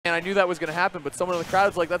And I knew that was going to happen, but someone in the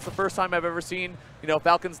crowd's like, that's the first time I've ever seen, you know,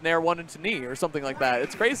 Falcons nair one into knee or something like that.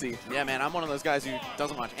 It's crazy. Yeah, man, I'm one of those guys who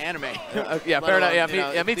doesn't watch anime. Yeah, fair enough.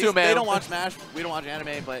 Yeah, me too, man. They don't watch Smash. We don't watch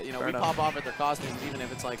anime, but, you know, fair we enough. pop off at their costumes, even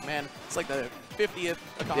if it's like, man, it's like the 50th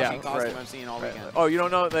Akashi costume I've seen all weekend. Oh, you don't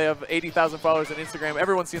know they have 80,000 followers on Instagram.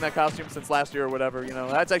 Everyone's seen that costume since last year or whatever. You know,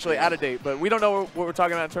 that's actually out of date. But we don't know what we're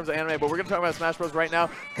talking about in terms of anime, but we're going to talk about Smash Bros. Right now.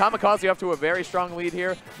 Kamikaze off to a very strong lead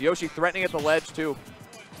here. Yoshi threatening at the ledge, too.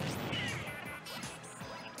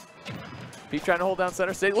 Peep trying to hold down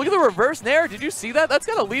center stage. Look at the reverse nair. Did you see that? That's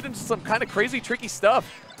going to lead into some kind of crazy, tricky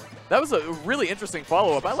stuff. That was a really interesting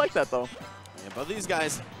follow-up. I like that, though. Yeah, both these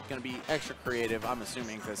guys are going to be extra creative, I'm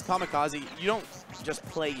assuming, because Kamikaze, you don't just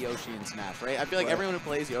play Yoshi in Smash, right? I feel like everyone who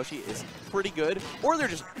plays Yoshi is pretty good, or they're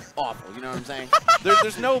just awful, you know what I'm saying?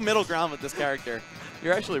 there's no middle ground with this character.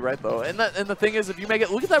 You're actually right, though. And the thing is, if you make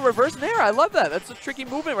it, look at that reverse nair. I love that. That's a tricky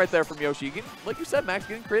movement right there from Yoshi. Like you said, Max,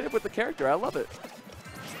 getting creative with the character. I love it.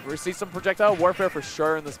 We're going to see some projectile warfare for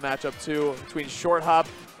sure in this matchup, too, between short hop,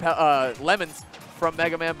 lemons from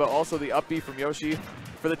Mega Man, but also the up B from Yoshi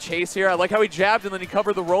for the chase here. I like how he jabbed and then he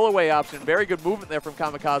covered the rollaway option. Very good movement there from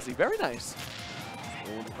Kamikaze. Very nice.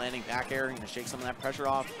 Landing back air, going to shake some of that pressure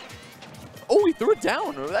off. Oh, he threw it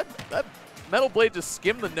down. That metal blade just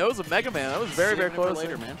skimmed the nose of Mega Man. That was very, very close.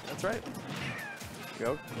 Later, man. That's right.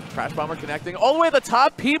 Go. Crash Bomber connecting all the way at the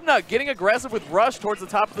top. Peabnut getting aggressive with Rush towards the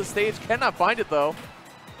top of the stage. Cannot find it, though.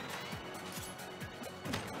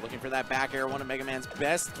 Looking for that back air, one of Mega Man's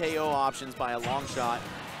best KO options by a long shot.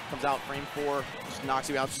 Comes out frame 4, just knocks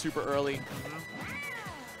you out super early.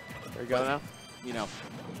 There you go now. You know,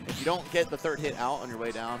 if you don't get the third hit out on your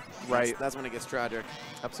way down, that's when it gets tragic.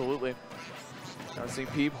 Absolutely. Now we're seeing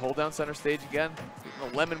Peep hold down center stage again. Getting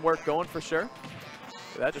the lemon work going for sure.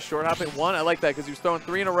 That just short hopping one. I like that because he was throwing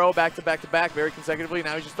 3 in a row back to back to back very consecutively.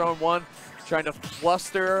 Now he's just throwing one. Trying to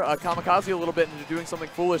fluster Kamikaze a little bit into doing something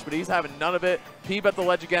foolish, but he's having none of it. Peep at the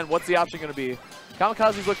ledge again. What's the option going to be?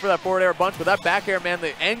 Kamikaze's looking for that forward air bunch, but that back air, man,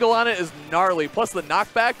 the angle on it is gnarly. Plus the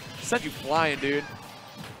knockback sent you flying, dude.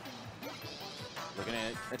 Looking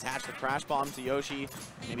to attach the crash bomb to Yoshi.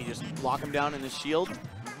 Maybe just lock him down in his shield.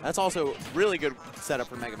 That's also really good setup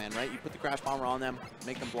for Mega Man, right? You put the crash bomber on them,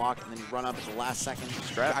 make them block, and then you run up at the last second,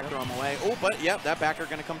 back throw them away. Oh, but yeah, that backer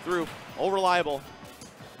going to come through. All reliable.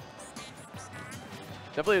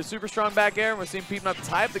 Definitely a super strong back air, and we're seeing Peabnut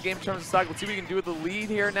tie up the game in terms of stock. Let's see what he can do with the lead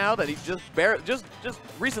here now that he just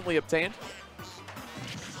recently obtained.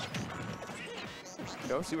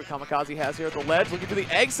 Go see what Kamikaze has here at the ledge. Looking for the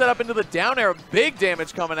egg setup into the down air. Big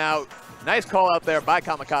damage coming out. Nice call out there by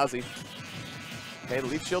Kamikaze. Okay, the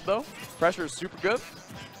leaf shield though. Pressure is super good.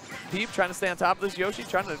 Peep trying to stay on top of this Yoshi,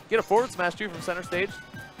 trying to get a forward smash too from center stage.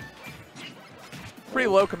 Pretty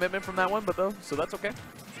low commitment from that one, but though, so that's okay.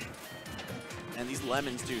 And these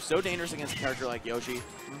lemons, too, so dangerous against a character like Yoshi.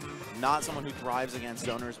 Not someone who thrives against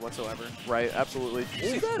zoners whatsoever. Right, absolutely.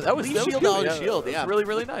 See that? That was shield out of shield, yeah. Really,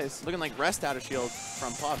 really nice. Looking like rest out of shield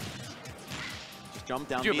from Puff. Just jump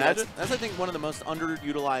down. Did you imagine? That's, I think, one of the most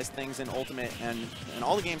underutilized things in Ultimate and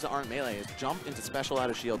all the games that aren't Melee is jump into special out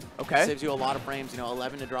of shield. Okay. It saves you a lot of frames, you know,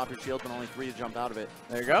 11 to drop your shield, but only 3 to jump out of it.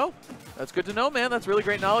 There you go. That's good to know, man. That's really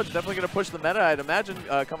great knowledge. Definitely going to push the meta, I'd imagine,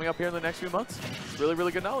 coming up here in the next few months. It's really,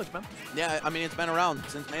 really good knowledge, man. Yeah, I mean, it's been around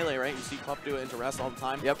since Melee, right? You see Puff do it into rest all the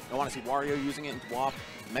time. Yep. I want to see Wario using it into WAP.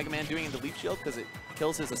 Mega Man doing it into Leaf Shield because it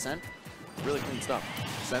kills his ascent. Really clean stuff.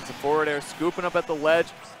 Sends a forward air, scooping up at the ledge.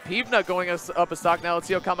 Peabnut going up a stock now. Let's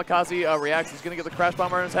see how Kamikaze reacts. He's going to get the crash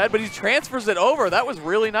bomber on his head, but he transfers it over. That was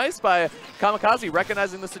really nice by Kamikaze,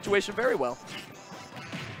 recognizing the situation very well.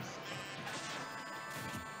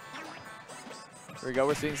 Here we go.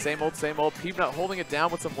 We're seeing same old, same old. Peabnut holding it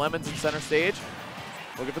down with some lemons in center stage.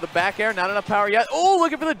 Looking for the back air. Not enough power yet. Oh,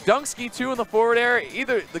 looking for the dunk ski, too, in the forward air.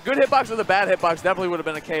 Either the good hitbox or the bad hitbox definitely would have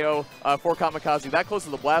been a KO for Kamikaze. That close to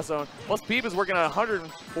the blast zone. Plus, Peep is working at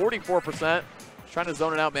 144%. Trying to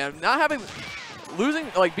zone it out, man. Losing,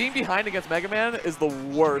 like being behind against Mega Man is the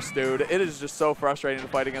worst, dude. It is just so frustrating to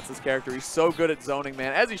fight against this character. He's so good at zoning,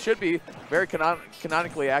 man. As he should be. Very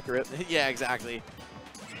canonically accurate. Yeah, exactly.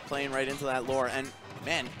 Playing right into that lore. And,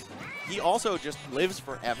 man, he also just lives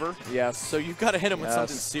forever. Yes. So you've got to hit him with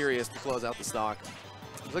something serious to close out the stock.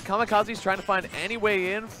 So Kamikaze's trying to find any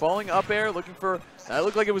way in. Falling up air. Looking for, that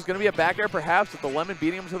looked like it was going to be a back air perhaps with the lemon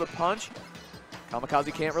beating him to the punch.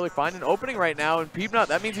 Kamikaze can't really find an opening right now. And Peabnut,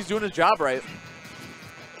 that means he's doing his job right.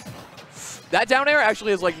 That down air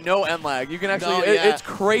actually is like no end lag. You can actually, it's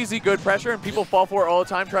crazy good pressure, and people fall for it all the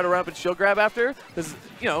time, try to run up and shield grab after. Because,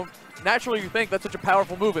 you know, naturally you think that's such a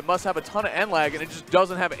powerful move. It must have a ton of end lag, and it just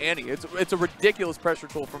doesn't have any. It's a ridiculous pressure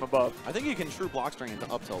tool from above. I think you can true block string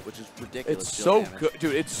into up tilt, which is ridiculous. It's so good,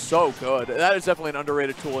 dude. It's so good. That is definitely an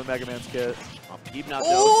underrated tool in Mega Man's kit. Peabnut,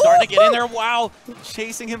 though, starting to get in there. Wow,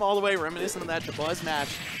 chasing him all the way, reminiscent of that Buzz match.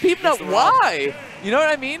 Peabnut, why? You know what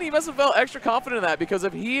I mean? He must have felt extra confident in that, because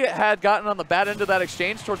if he had gotten on the bad end of that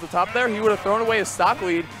exchange towards the top there, he would have thrown away his stock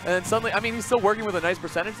lead, and then suddenly, I mean, he's still working with a nice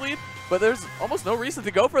percentage lead, but there's almost no reason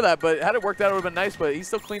to go for that. But had it worked out, it would have been nice, but he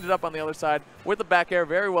still cleaned it up on the other side with the back air.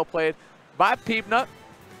 Very well played by Peabnut.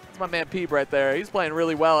 That's my man Peab right there. He's playing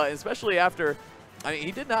really well, especially after, I mean,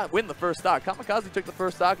 he did not win the first stock. Kamikaze took the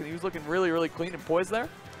first stock, and he was looking really, really clean and poised there.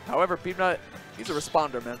 However, Peabnut, he's a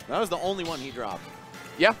responder, man. That was the only one he dropped.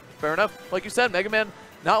 Yeah, fair enough. Like you said, Mega Man,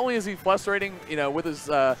 not only is he frustrating, you know, with his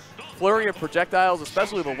flurry of projectiles,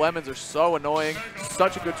 especially the lemons are so annoying.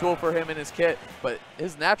 Such a good tool for him in his kit, but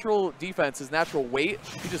his natural defense, his natural weight,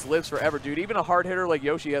 he just lives forever, dude. Even a hard hitter like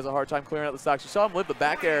Yoshi has a hard time clearing out the stocks. You saw him live the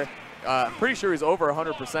back air. I'm pretty sure he's over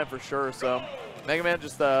 100% for sure, so Mega Man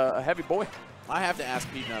just a heavy boy. I have to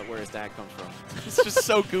ask Peabnut where his tag comes from. It's just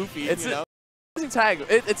so goofy, you know? Tag.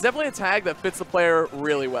 It's definitely a tag that fits the player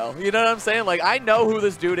really well. You know what I'm saying? Like, I know who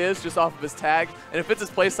this dude is just off of his tag, and it fits his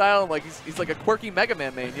playstyle, and like he's like a quirky Mega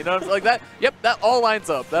Man main. You know what I'm saying? Like that. Yep, that all lines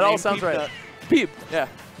up. That all sounds right. Peab. Yeah.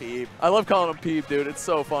 Peab. I love calling him Peab, dude. It's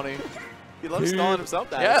so funny. He loves calling himself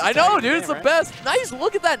that. Yeah, I know, dude. It's the best. Nice.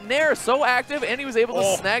 Look at that Nair. So active, and he was able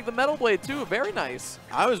to snag the Metal Blade, too. Very nice.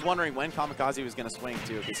 I was wondering when Kamikaze was going to swing,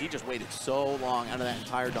 too, because he just waited so long out of that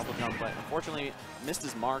entire double jump, but unfortunately missed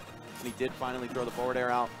his mark, and he did finally throw the forward air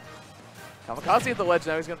out. Kamikaze at the ledge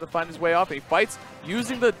now. He's going to have to find his way off, and he fights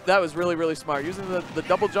using the, that was really, really smart, using the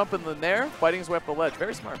double jump in the Nair, fighting his way up the ledge.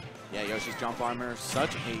 Very smart. Yeah, Yoshi's jump armor,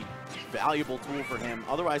 such a valuable tool for him.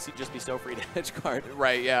 Otherwise, he'd just be so free to edge guard.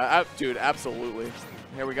 Right, yeah. Dude, absolutely.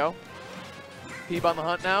 Here we go. Peab on the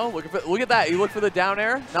hunt now. Look at that. You look for the down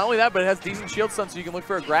air. Not only that, but it has decent shield stun, so you can look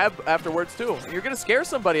for a grab afterwards, too. You're going to scare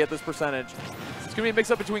somebody at this percentage. It's going to be a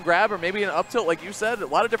mix-up between grab or maybe an up tilt, like you said. A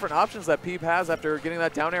lot of different options that Peab has after getting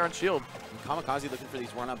that down air on shield. Kamikaze looking for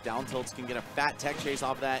these run-up down tilts, can get a fat tech chase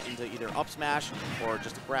off of that into either up smash or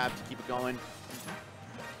just a grab to keep it going.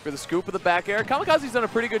 For the scoop of the back air. Kamikaze's done a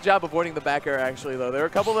pretty good job avoiding the back air, actually, though. There are a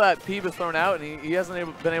couple that Peab has thrown out, and he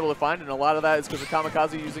hasn't been able to find, and a lot of that is because of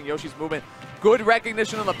Kamikaze using Yoshi's movement. Good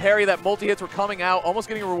recognition on the parry. That multi-hits were coming out, almost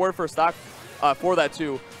getting a reward for a stock for that,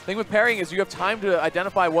 too. The thing with parrying is you have time to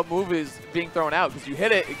identify what move is being thrown out, because you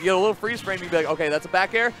hit it, you get a little freeze frame, you be like, okay, that's a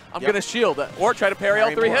back air, I'm going to shield, or try to parry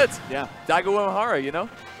all 3 hits. Yeah. Daigo Uehara, you know?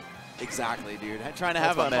 Exactly, dude. I'm trying to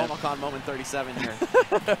have a Momocon moment 37 here.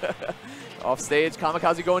 Off stage,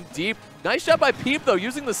 Kamikaze going deep. Nice job by Peab, though,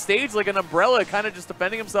 using the stage like an umbrella, kind of just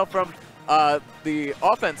defending himself from the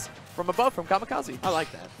offense from above from Kamikaze. I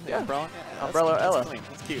like that. Yeah. Umbrella. Yeah, umbrella Ella. Clean.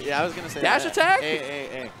 That's cute. Yeah, I was going to say dash attack?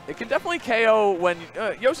 It can definitely KO when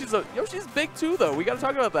Yoshi's big, too, though. We got to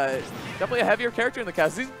talk about that. Definitely a heavier character in the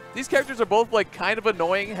cast. These characters are both like kind of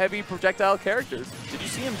annoying, heavy projectile characters. Did you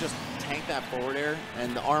see him just tank that forward air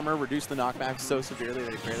and the armor reduced the knockback so severely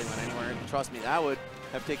that he barely went anywhere? And trust me, that would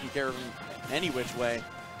have taken care of him any which way.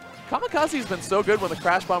 Kamikaze's been so good when the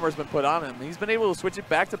Crash Bomber has been put on him. He's been able to switch it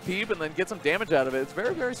back to Peab and then get some damage out of it. It's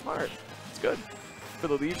very, very smart. It's good. For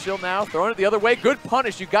the lead shield now, throwing it the other way. Good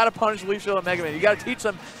punish. You got to punish lead shield on Mega Man. You got to teach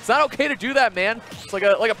them. It's not okay to do that, man. It's like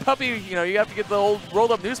a puppy. You know, you have to get the old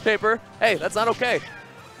rolled up newspaper. Hey, that's not okay.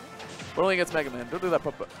 But only against Mega Man. Don't do that.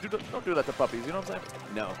 Don't do that to puppies. You know what I'm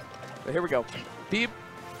saying? No. But here we go. Peab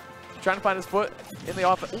trying to find his foot in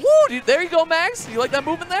the offense. Woo! Dude, there you go, Max. You like that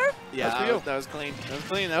movement there? Yeah, that's for you. That was clean. That was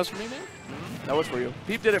clean. That was for me, man. That was for you.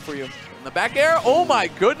 Peab did it for you. And the back air. Oh my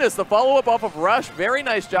goodness! The follow-up off of Rush. Very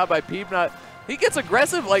nice job by Peabnut. He gets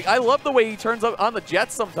aggressive. Like, I love the way he turns up on the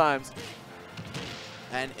jets sometimes.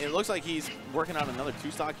 And it looks like he's working on another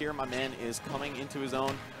 2-stock here. My man is coming into his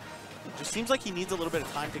own. It just seems like he needs a little bit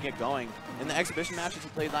of time to get going. In the exhibition matches he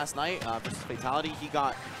played last night versus Fatality, he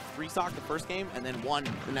got 3-stock the first game and then 1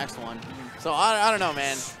 the next one. So I don't know,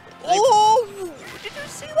 man. Oh! Did you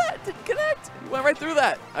see that? Didn't connect. He went right through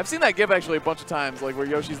that. I've seen that give actually a bunch of times, like where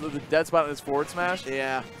Yoshi's the dead spot in his forward smash.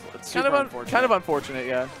 Yeah. It's kind of unfortunate,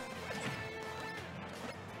 yeah.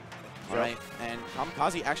 All right, and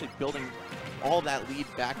Kamikaze actually building all of that lead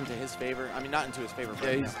back into his favor. I mean, not into his favor,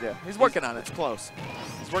 but he's working on it. It's close.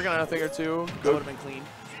 He's working on a thing or two. That would have been clean.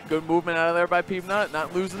 Good movement out of there by Peabnut.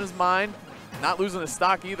 Not losing his mind. Not losing his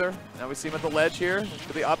stock either. Now we see him at the ledge here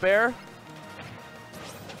for the up air.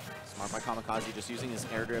 Smart by Kamikaze, just using his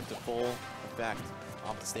air drift to full effect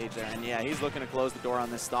off the stage there. And yeah, he's looking to close the door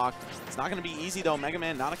on this stock. It's not going to be easy, though. Mega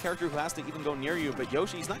Man, not a character who has to even go near you. But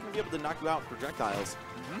Yoshi, he's not going to be able to knock you out with projectiles.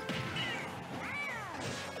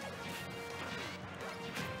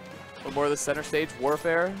 little more of the center stage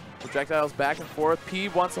warfare. Projectiles back and forth.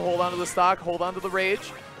 Peeb wants to hold on to the stock, hold on to the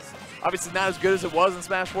rage. Obviously not as good as it was in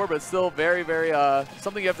Smash 4, but it's still very, very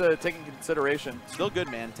something you have to take in consideration. Still good,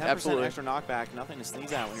 man. 10% Absolutely. extra knockback. Nothing to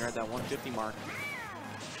sneeze at when you're at that 150 mark.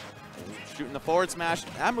 Shooting the forward smash.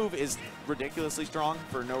 That move is ridiculously strong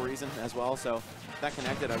for no reason as well. So if that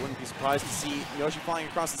connected, I wouldn't be surprised to see Yoshi flying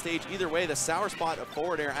across the stage. Either way, the sour spot of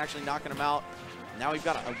forward air actually knocking him out. Now we've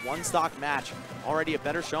got a one-stock match. Already a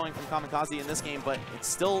better showing from Kamikaze in this game, but it's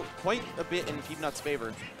still quite a bit in Peabnut's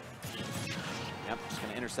favor. Yep, just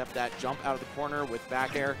going to intercept that jump out of the corner with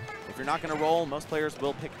back air. If you're not going to roll, most players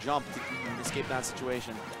will pick jump to escape that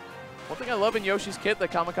situation. One thing I love in Yoshi's kit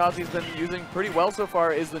that Kamikaze's been using pretty well so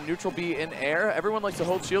far is the neutral B in air. Everyone likes to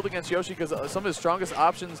hold shield against Yoshi because some of his strongest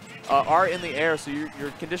options are in the air. So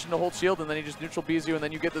you're conditioned to hold shield, and then he just neutral Bs you, and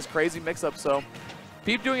then you get this crazy mix-up. So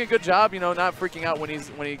Peep doing a good job, you know, not freaking out when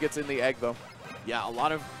he gets in the egg, though. Yeah, a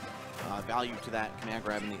lot of value to that command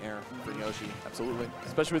grab in the air for Yoshi. Absolutely.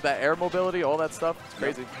 Especially with that air mobility, all that stuff. It's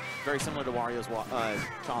crazy. Yep. Very similar to Wario's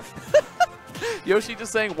chomp. Yoshi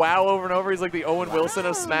just saying wow over and over. He's like the Owen Wilson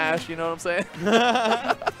of Smash, you know what I'm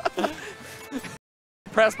saying?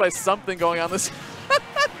 Impressed by something going on this.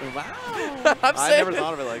 Wow. I never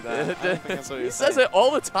thought of it like that. I don't think that's what he says it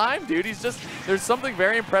all the time, dude. He's just, there's something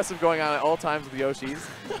very impressive going on at all times with Yoshi's.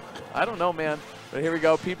 I don't know, man. But here we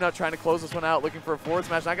go. Peabnut trying to close this one out, looking for a forward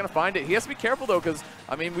smash. Not going to find it. He has to be careful, though, because,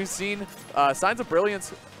 I mean, we've seen signs of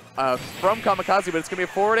brilliance from Kamikaze, but it's going to be a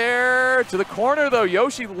forward air to the corner, though.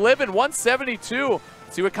 Yoshi living 172.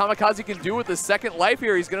 See what Kamikaze can do with his second life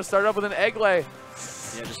here. He's going to start off with an egg lay.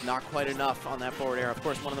 Yeah, just not quite enough on that forward air. Of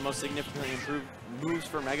course, one of the most significantly improved moves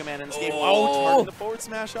for Mega Man in this game. Oh, turning the forward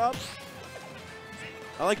smash up.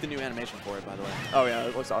 I like the new animation for it, by the way. Oh, yeah,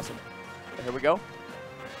 it looks awesome. Here we go.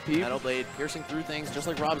 Peep. Metal Blade piercing through things, just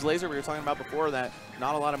like Rob's laser we were talking about before, that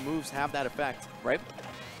not a lot of moves have that effect. Right.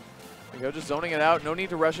 There we go, just zoning it out. No need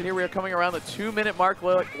to rush it here. We are coming around the 2-minute mark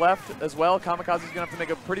left as well. Kamikaze's going to have to make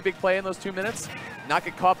a pretty big play in those 2 minutes. Not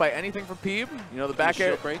get caught by anything from Peeb. You know, the back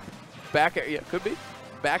air. Break. Back air, yeah, could be.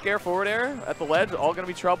 Back air, forward air at the ledge, all going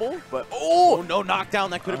to be trouble. But, oh! No knockdown.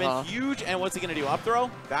 That could have been huge. And what's he going to do? Up throw?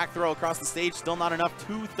 Back throw across the stage. Still not enough.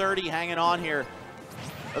 230 hanging on here.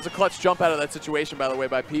 That's a clutch jump out of that situation, by the way,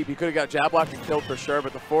 by Peep. He could have got jab blocked and killed for sure,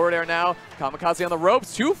 but the forward air now. Kamikaze on the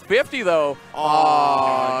ropes. 250, though.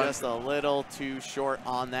 Oh, just a little too short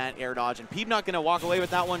on that air dodge. And Peabnut going to walk away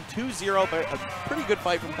with that one. 2-0, but a pretty good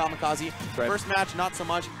fight from Kamikaze. Right. First match, not so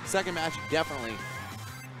much. Second match, definitely.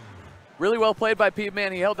 Really well played by Peep,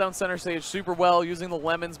 man. He held down center stage super well, using the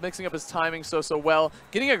lemons, mixing up his timing so well.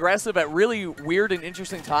 Getting aggressive at really weird and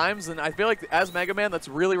interesting times, and I feel like as Mega Man, that's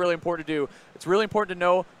really, really important to do. It's really important to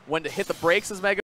know when to hit the brakes as Mega